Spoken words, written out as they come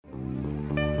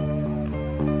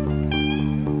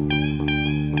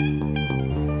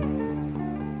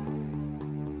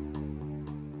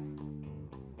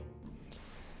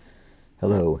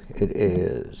It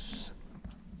is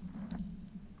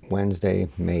Wednesday,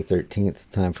 May 13th.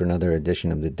 Time for another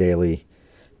edition of the daily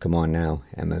Come On Now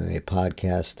MMA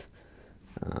Podcast.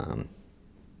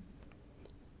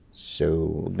 So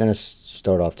we're going to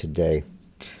start off today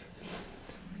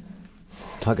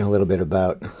talking a little bit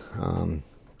about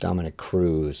Dominic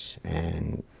Cruz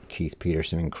and Keith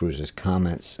Peterson and Cruz's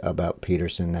comments about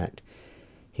Peterson, that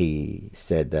he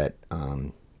said that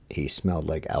he smelled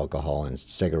like alcohol and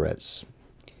cigarettes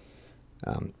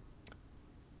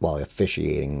while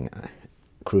officiating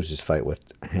Cruz's fight with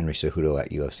Henry Cejudo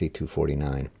at UFC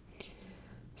 249.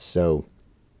 So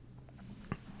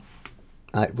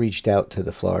I reached out to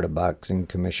the Florida Boxing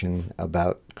Commission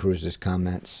about Cruz's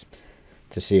comments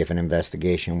to see if an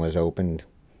investigation was opened.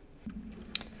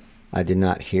 I did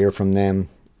not hear from them,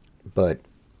 but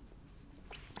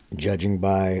judging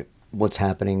by what's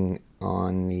happening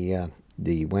on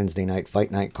the Wednesday night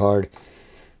fight night card,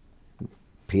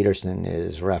 Peterson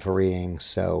is refereeing,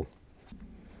 so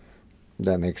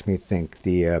that makes me think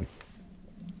the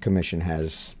commission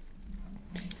has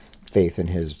faith in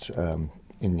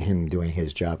in him doing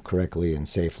his job correctly and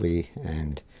safely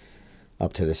and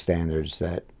up to the standards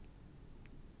that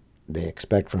they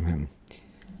expect from him.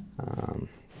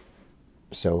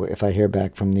 So if I hear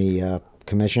back from the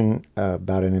commission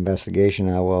about an investigation,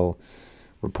 I will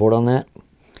report on that.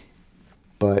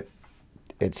 But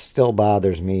it still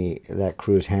bothers me that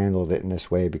Cruz handled it in this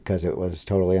way, because it was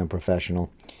totally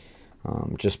unprofessional.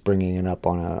 Just bringing it up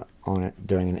on it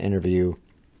during an interview,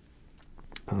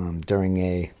 during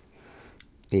a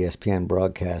ESPN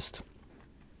broadcast,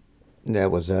 that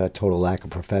was a total lack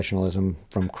of professionalism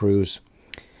from Cruz.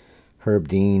 Herb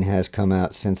Dean has come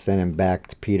out since then and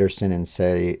backed Peterson and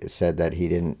said that he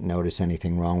didn't notice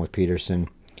anything wrong with Peterson.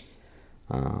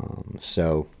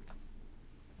 So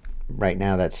right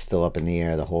now that's still up in the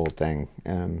air, the whole thing.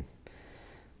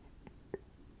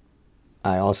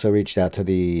 I also reached out to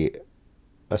the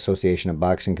Association of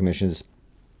Boxing Commissions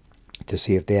to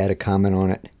see if they had a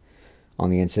comment on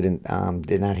the incident.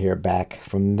 Did not hear back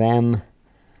from them,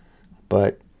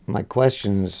 but my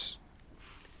questions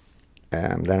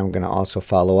that I'm going to also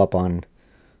follow up on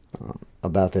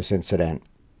about this incident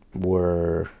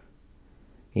were,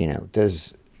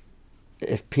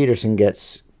 if Peterson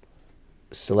gets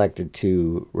selected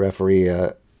to referee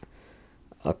a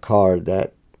card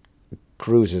that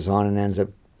Cruz is on and ends up,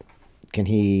 can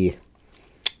he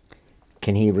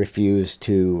refuse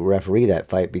to referee that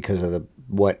fight because of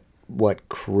what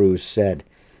Cruz said?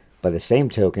 By the same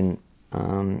token,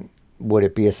 would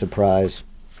it be a surprise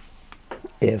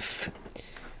if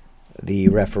the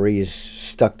referees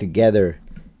stuck together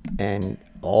and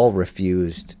all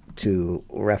refused to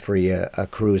referee a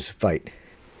Cruz fight?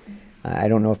 I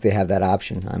don't know if they have that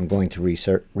option. I'm going to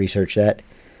research that,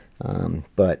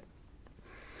 but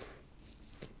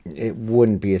it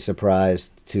wouldn't be a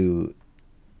surprise for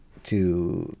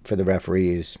the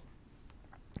referees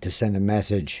to send a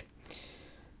message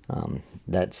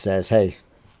that says, "Hey,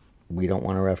 we don't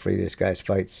want to referee this guy's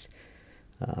fights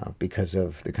because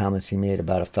of the comments he made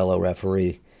about a fellow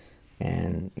referee."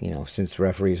 And since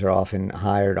referees are often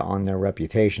hired on their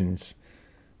reputations,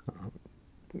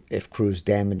 if Cruz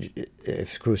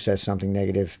says something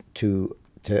negative to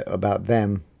about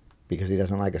them because he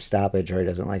doesn't like a stoppage or he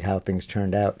doesn't like how things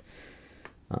turned out,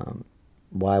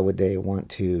 why would they want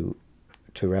to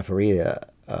referee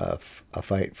a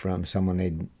fight from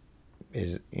someone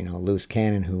is loose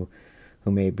cannon who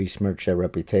may besmirch their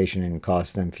reputation and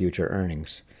cost them future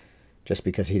earnings just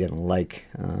because he didn't like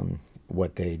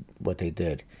what they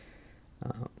did?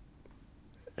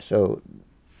 So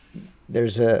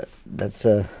that's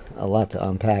a lot to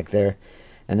unpack there.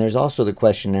 And there's also the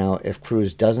question now, if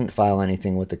Cruz doesn't file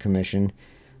anything with the commission,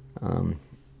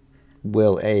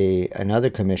 will another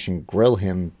commission grill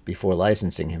him before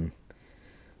licensing him?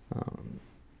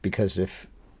 Because if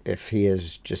he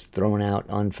has just thrown out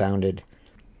unfounded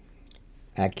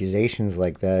accusations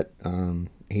like that,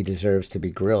 he deserves to be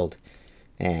grilled,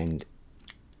 and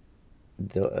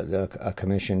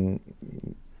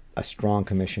a strong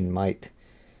commission might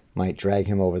drag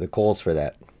him over the coals for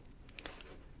that.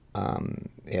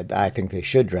 I think they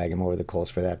should drag him over the coals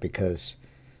for that, because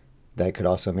that could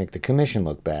also make the commission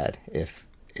look bad if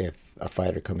a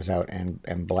fighter comes out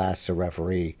and blasts a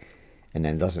referee and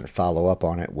then doesn't follow up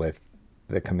on it with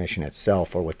the commission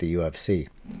itself or with the UFC.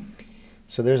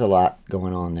 So there's a lot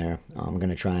going on there. I'm going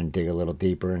to try and dig a little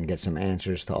deeper and get some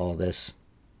answers to all this.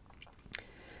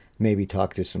 Maybe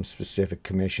talk to some specific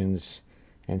commissions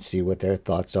and see what their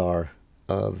thoughts are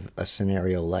of a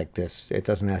scenario like this. It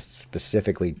doesn't have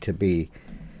specifically to be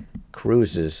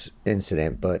Cruz's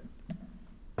incident, but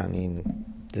I mean,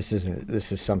 This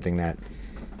is something that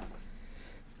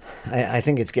I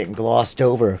think it's getting glossed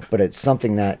over, but it's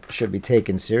something that should be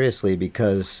taken seriously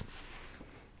because,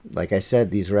 like I said,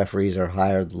 these referees are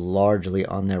hired largely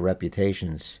on their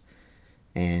reputations,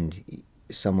 and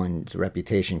someone's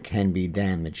reputation can be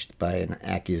damaged by an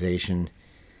accusation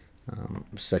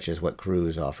such as what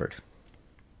Cruz offered.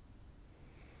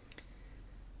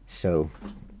 So,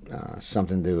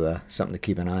 something to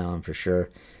keep an eye on for sure,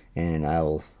 and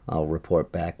I'll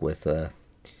report back with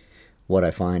what I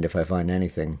find if I find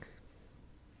anything.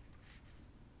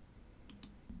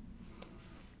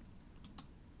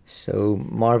 So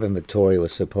Marvin Vettori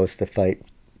was supposed to fight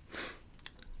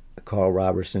Carl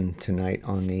Robertson tonight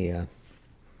on the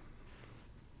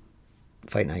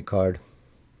fight night card.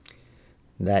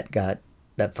 That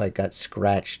fight got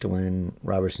scratched when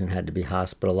Robertson had to be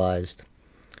hospitalized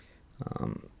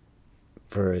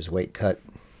for his weight cut,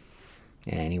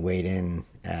 and he weighed in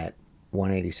at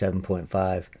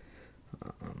 187.5.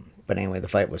 But anyway, the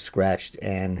fight was scratched,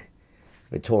 and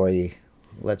Vettori,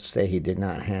 let's say he did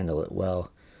not handle it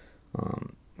well.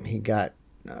 He got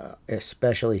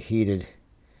especially heated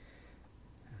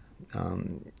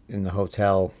in the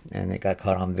hotel, and it got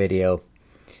caught on video.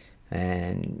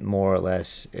 And more or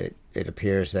less, it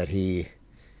appears that he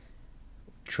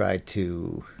tried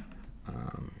to,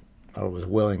 or was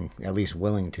at least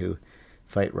willing to,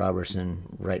 fight Robertson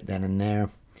right then and there.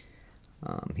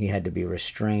 He had to be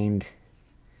restrained,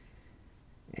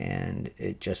 and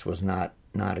it just was not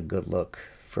a good look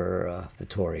for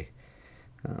Vettori.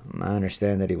 I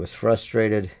understand that he was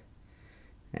frustrated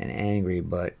and angry,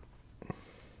 but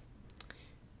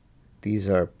these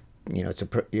are,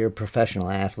 you're a professional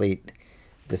athlete.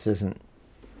 This isn't,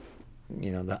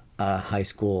 the high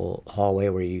school hallway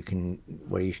where you can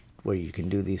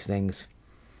do these things.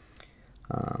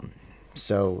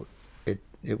 So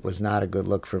it was not a good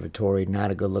look for Vettori,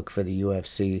 not a good look for the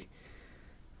UFC.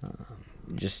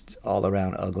 Just all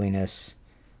around ugliness,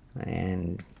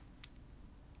 and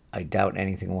I doubt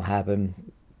anything will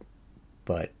happen,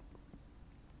 but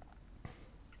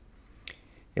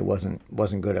it wasn't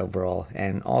good overall.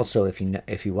 And also, if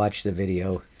you watch the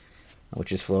video,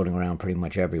 which is floating around pretty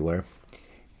much everywhere,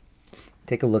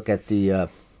 take a look at the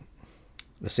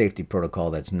safety protocol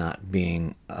that's not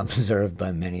being observed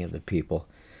by many of the people.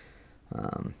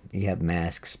 You have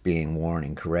masks being worn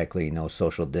incorrectly, no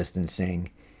social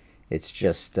distancing. It's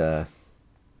just it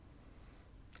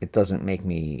doesn't make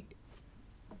me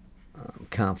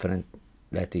confident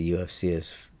that the UFC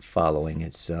is following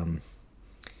its own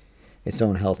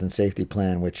health and safety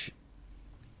plan, which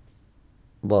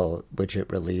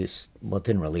it released, it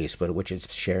didn't release, but which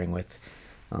it's sharing with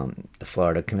the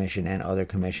Florida Commission and other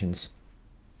commissions.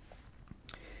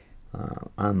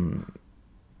 I'm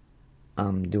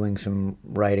doing some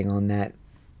writing on that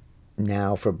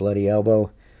now for Bloody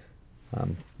Elbow.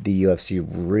 The UFC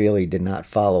really did not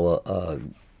follow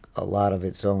a lot of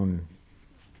its own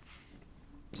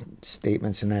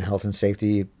statements in that health and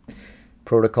safety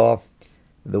protocol.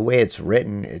 The way it's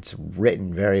written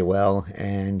very well,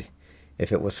 and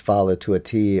if it was followed to a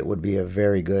T, it would be a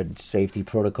very good safety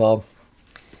protocol.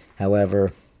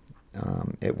 However,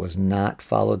 it was not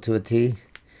followed to a T,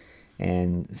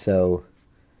 and so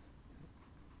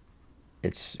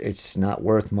it's not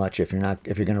worth much if you're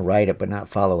going to write it but not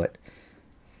follow it.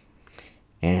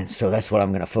 And so that's what I'm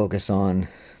going to focus on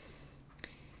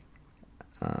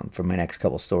for my next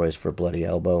couple stories for Bloody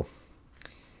Elbow.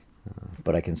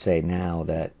 But I can say now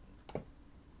that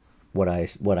what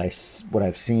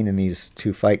I've seen in these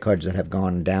two fight cards that have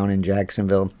gone down in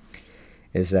Jacksonville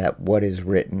is that what is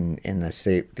written in the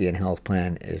safety and health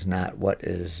plan is not what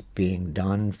is being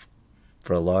done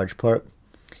for a large part.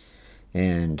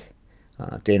 And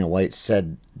Dana White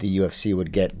said the UFC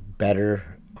would get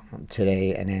better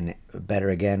today and then better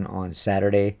again on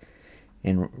Saturday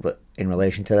in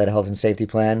relation to that health and safety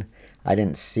plan. I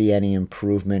didn't see any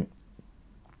improvement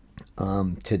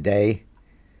today,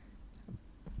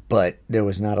 but there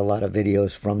was not a lot of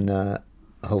videos from the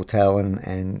hotel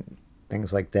and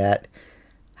things like that.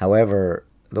 However,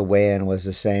 the weigh-in was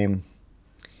the same.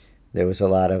 There was a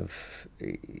lot of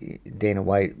Dana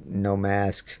White, no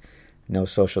masks, no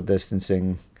social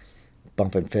distancing,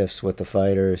 bumping fists with the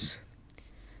fighters.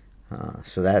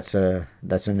 So that's a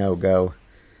no-go.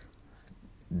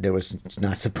 There was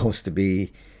not supposed to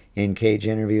be in-cage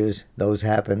interviews. Those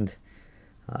happened.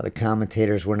 The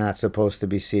commentators were not supposed to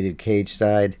be seated cage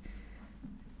side.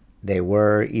 They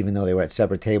were, even though they were at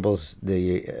separate tables.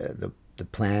 The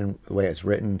plan, the way it's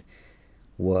written,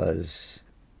 was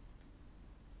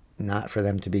not for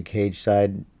them to be cage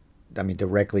side.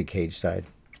 Directly cage side.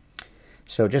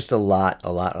 So just a lot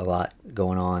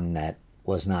going on that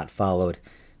was not followed.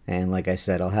 And like I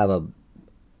said, I'll have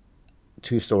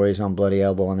 2 stories on Bloody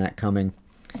Elbow on that coming.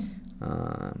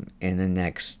 And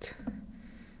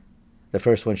the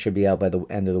first one should be out by the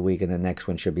end of the week, and the next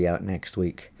one should be out next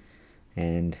week.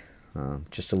 And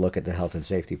just to look at the health and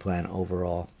safety plan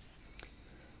overall.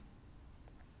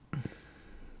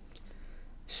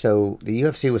 So the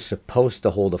UFC was supposed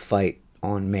to hold a fight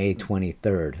on May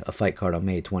 23rd, a fight card on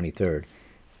May 23rd.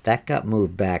 That got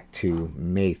moved back to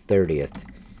May 30th.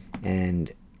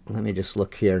 And let me just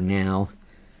look here now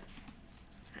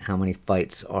how many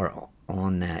fights are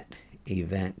on that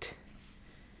event.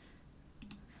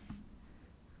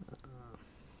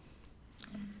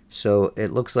 So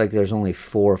it looks like there's only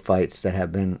 4 fights that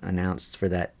have been announced for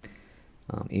that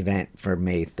event for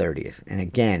May 30th. And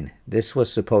again, this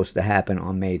was supposed to happen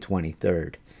on May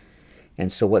 23rd.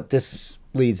 And so what this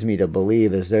leads me to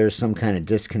believe is there's some kind of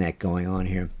disconnect going on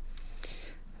here.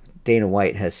 Dana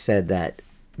White has said that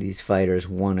these fighters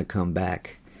want to come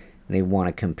back and they want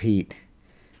to compete,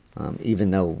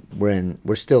 even though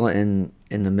we're still in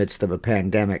the midst of a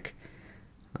pandemic.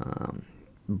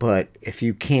 But if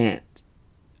you can't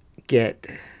get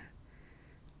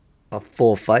a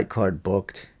full fight card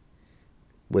booked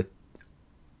with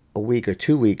a week or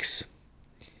 2 weeks,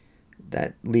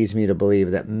 that leads me to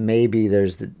believe that maybe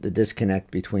there's the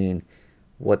disconnect between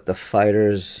what the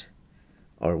fighters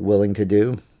are willing to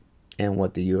do and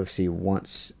what the UFC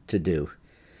wants to do.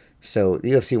 So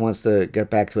the UFC wants to get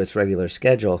back to its regular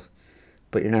schedule,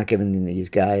 but you're not giving these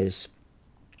guys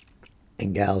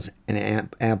and gals an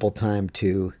ample time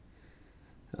to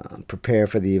prepare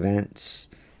for the events.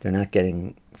 They're not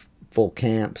getting full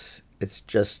camps. It's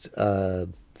just,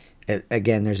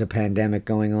 again, there's a pandemic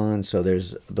going on, so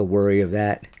there's the worry of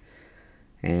that.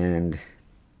 And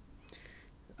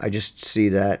I just see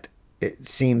that it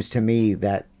seems to me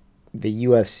that the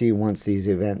UFC wants these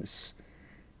events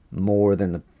more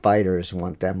than the fighters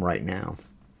want them right now.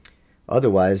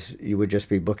 Otherwise, you would just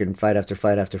be booking fight after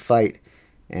fight after fight,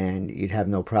 and you'd have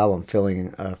no problem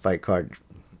filling a fight card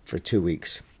for 2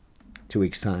 weeks, 2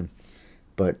 weeks' time.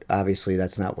 But obviously,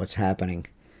 that's not what's happening.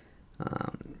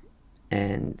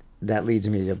 And that leads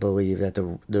me to believe that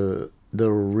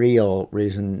the real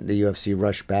reason the UFC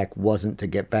rushed back wasn't to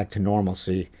get back to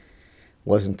normalcy,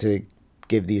 wasn't to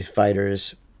give these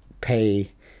fighters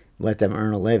pay, let them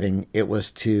earn a living. It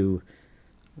was to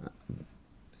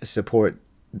support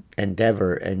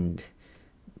Endeavor and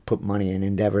put money in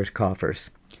Endeavor's coffers,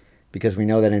 because we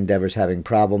know that Endeavor's having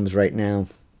problems right now.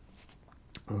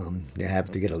 They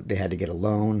had to get a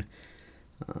loan.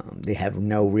 They have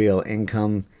no real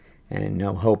income and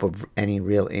no hope of any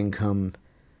real income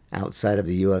outside of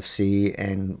the UFC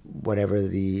and whatever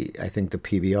I think the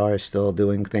PBR is still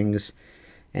doing things.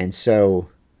 And so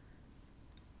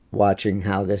watching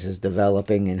how this is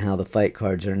developing and how the fight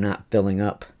cards are not filling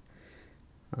up,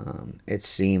 it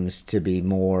seems to be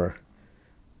more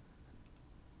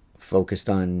focused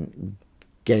on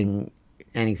getting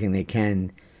anything they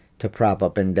can to prop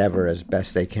up Endeavor as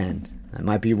best they can. I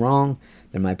might be wrong.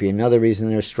 There might be another reason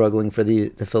they're struggling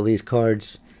to fill these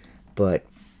cards. But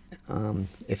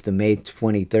if the May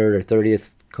 23rd or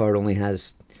 30th card only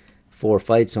has 4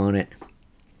 fights on it,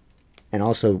 and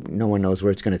also no one knows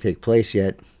where it's going to take place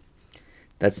yet,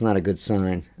 that's not a good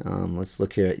sign. Let's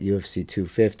look here at UFC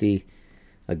 250.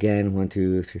 Again, 1,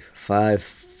 2, 3, 5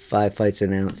 fights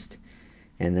announced,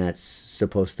 and that's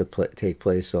supposed to take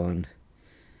place on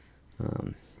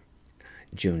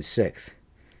June 6th.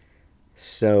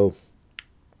 So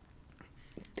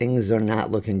things are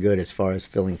not looking good as far as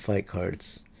filling fight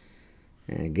cards.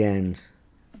 And again,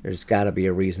 there's got to be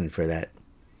a reason for that.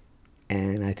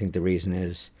 And I think the reason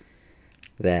is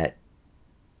that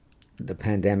the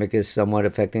pandemic is somewhat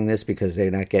affecting this, because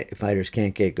fighters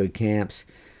can't get good camps.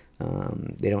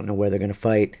 They don't know where they're going to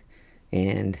fight,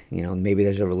 and maybe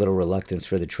there's a little reluctance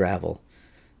for the travel.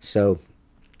 So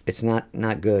it's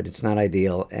not good. It's not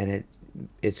ideal, and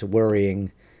it's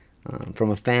worrying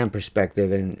from a fan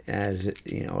perspective. And as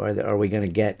are we going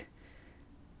to get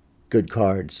good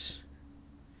cards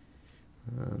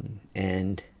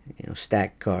and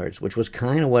stacked cards, which was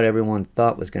kind of what everyone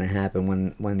thought was going to happen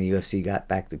when the UFC got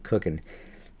back to cooking,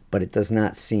 but it does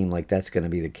not seem like that's going to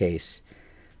be the case.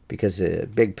 Because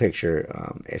big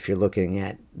picture, if you're looking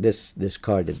at this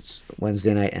card, it's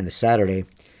Wednesday night and the Saturday,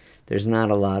 there's not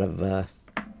a lot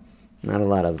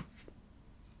of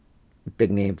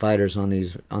big name fighters on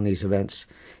these events.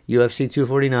 UFC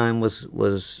 249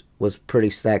 was pretty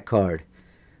stacked card,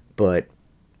 but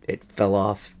it fell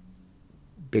off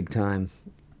big time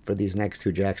for these next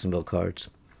 2 Jacksonville cards.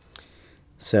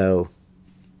 So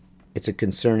it's a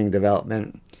concerning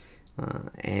development,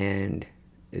 and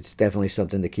it's definitely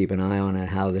something to keep an eye on and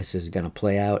how this is going to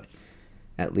play out,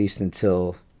 at least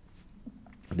until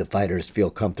the fighters feel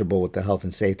comfortable with the health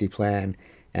and safety plan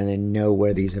and they know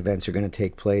where these events are going to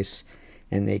take place,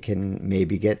 and they can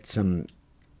maybe get some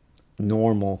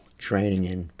normal training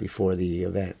in before the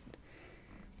event.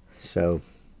 So,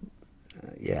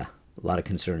 yeah, a lot of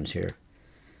concerns here.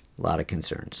 A lot of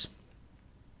concerns.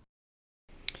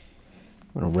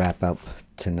 I'm going to wrap up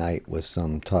tonight with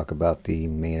some talk about the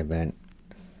main event,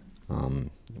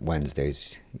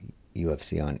 Wednesday's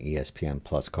UFC on ESPN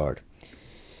Plus card.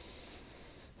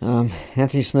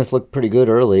 Anthony Smith looked pretty good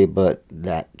early, but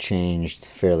that changed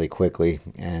fairly quickly,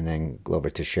 and then Glover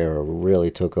Teixeira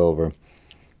really took over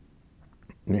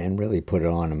and really put it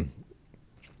on him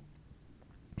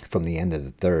from the end of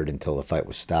the third until the fight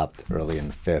was stopped early in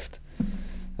the fifth.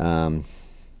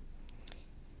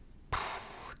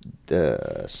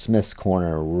 The Smith's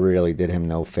corner really did him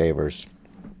no favors.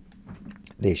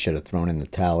 They should have thrown in the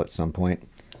towel at some point.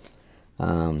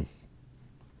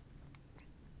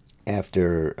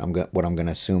 After what I'm going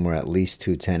to assume were at least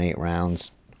 2 10-8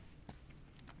 rounds,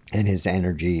 and his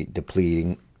energy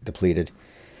depleted,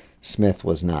 Smith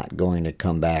was not going to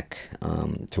come back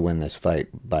to win this fight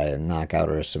by a knockout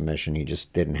or a submission. He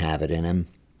just didn't have it in him.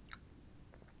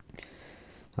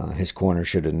 His corner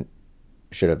should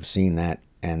have seen that,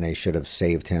 and they should have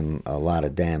saved him a lot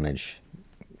of damage,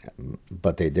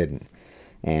 but they didn't.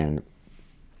 And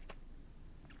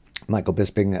Michael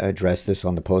Bisping addressed this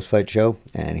on the post-fight show,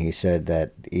 and he said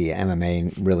that the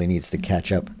MMA really needs to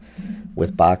catch up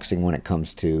with boxing when it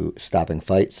comes to stopping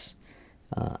fights.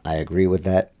 I agree with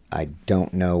that. I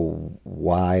don't know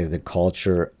why the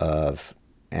culture of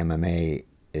MMA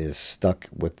is stuck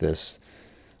with this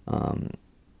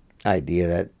idea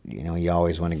that, you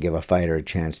always want to give a fighter a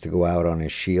chance to go out on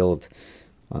his shield.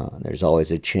 There's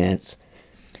always a chance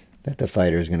that the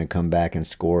fighter is going to come back and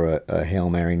score a Hail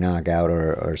Mary knockout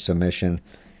or submission,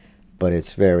 but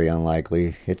it's very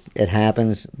unlikely. It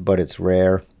happens, but it's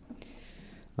rare.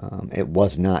 It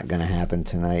was not going to happen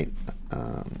tonight.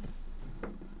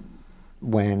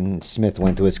 When Smith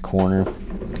went to his corner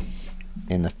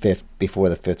in the fifth, before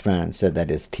the fifth round, and said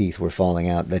that his teeth were falling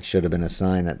out, that should have been a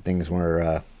sign that things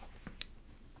were,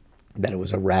 that it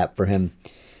was a wrap for him.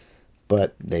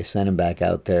 But they sent him back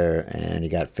out there, and he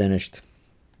got finished.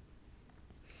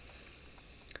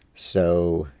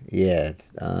 So yeah,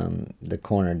 the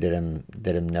corner did him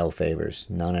no favors,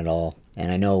 none at all.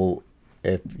 And I know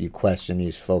if you question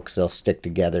these folks, they'll stick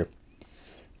together.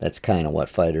 That's kind of what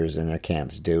fighters in their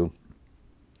camps do.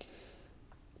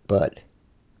 But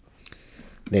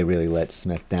they really let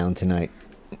Smith down tonight,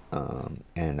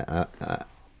 and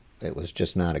it was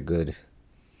just not a good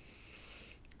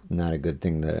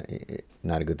thing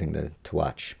to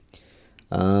watch.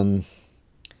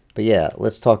 But yeah,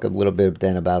 let's talk a little bit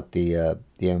then about the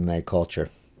MMA culture.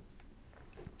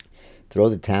 Throw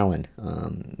the towel in.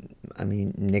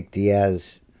 Nick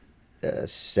Diaz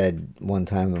said one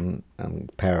time, I'm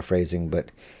paraphrasing, but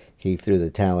he threw the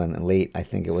towel in late. I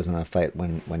think it was on a fight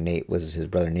when his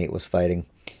brother Nate was fighting,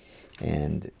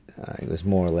 and it was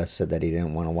more or less said that he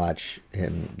didn't want to watch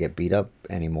him get beat up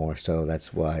anymore, so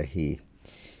that's why he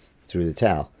threw the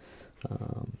towel.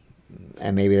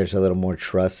 And maybe there's a little more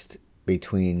trust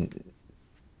between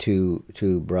two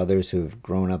brothers who've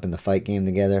grown up in the fight game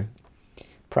together,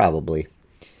 probably,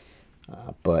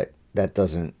 but that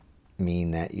doesn't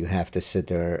mean that you have to sit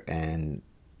there and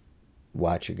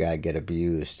watch a guy get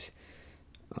abused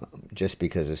just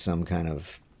because of some kind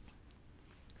of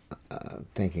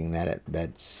thinking that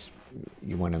that's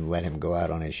you want to let him go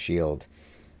out on his shield.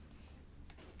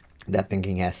 That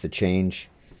thinking has to change.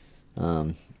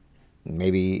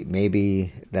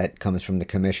 Maybe that comes from the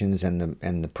commissions and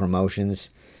the promotions,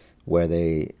 where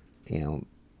they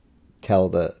tell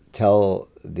the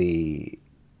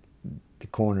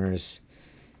corners,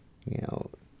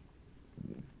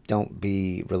 don't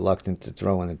be reluctant to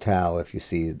throw in the towel if you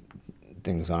see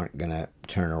things aren't going to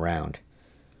turn around.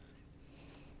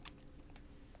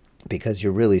 Because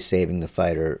you're really saving the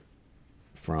fighter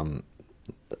from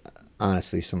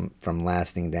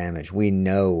lasting damage. We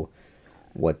know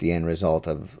what the end result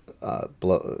of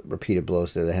repeated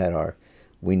blows to the head are.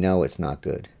 We know it's not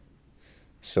good.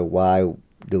 So why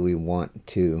do we want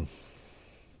to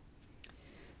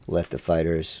let the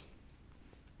fighters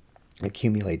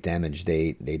accumulate damage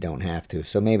they don't have to?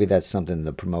 So maybe that's something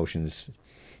the promotions,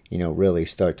 really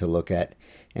start to look at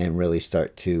and really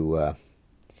start to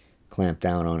clamp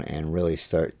down on and really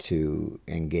start to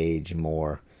engage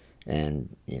more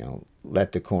and,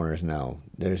 let the corners know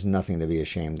there's nothing to be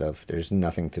ashamed of. There's no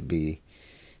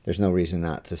reason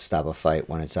not to stop a fight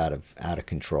when it's out of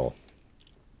control.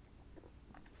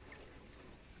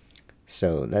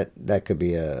 So that could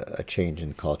be a change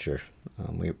in culture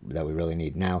that we really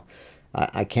need. Now,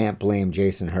 I can't blame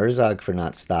Jason Herzog for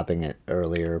not stopping it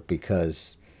earlier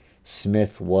because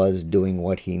Smith was doing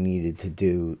what he needed to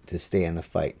do to stay in the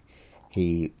fight.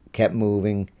 He kept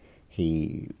moving.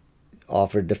 He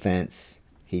offered defense.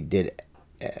 He did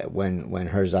when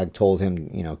Herzog told him,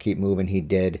 keep moving. He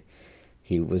did.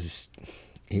 He was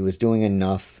doing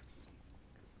enough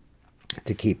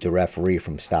to keep the referee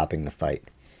from stopping the fight.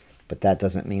 But that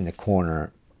doesn't mean the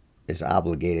corner is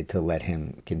obligated to let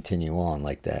him continue on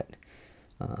like that.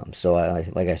 So,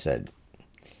 like I said,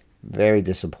 very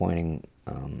disappointing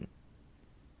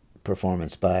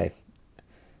performance by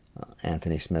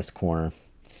Anthony Smith's corner.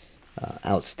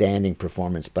 Outstanding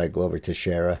performance by Glover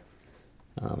Teixeira.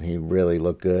 He really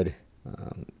looked good.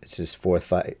 It's his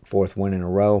fourth win in a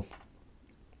row.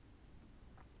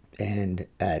 And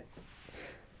at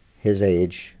his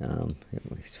age,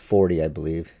 he's 40, I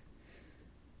believe.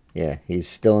 Yeah, he's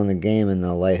still in the game in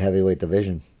the light heavyweight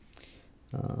division.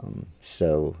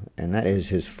 And that is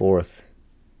his fourth.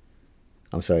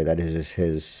 I'm sorry, that is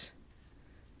his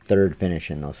third finish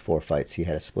in those 4 fights. He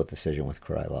had a split decision with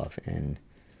Krylov in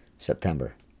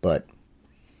September. But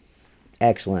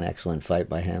excellent fight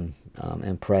by him.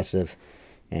 Impressive.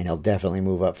 And he'll definitely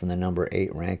move up from the number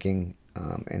 8 ranking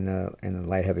in the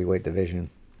light heavyweight division.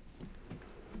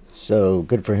 So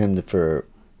good for him for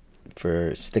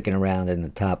sticking around in the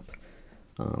top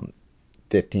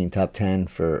 15, top 10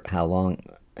 for how long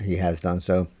he has done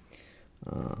so.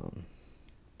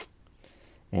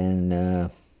 And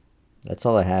that's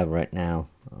all I have right now.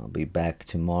 I'll be back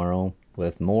tomorrow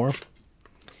with more.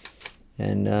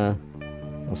 And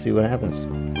we'll see what happens.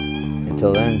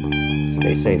 Until then,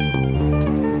 stay safe.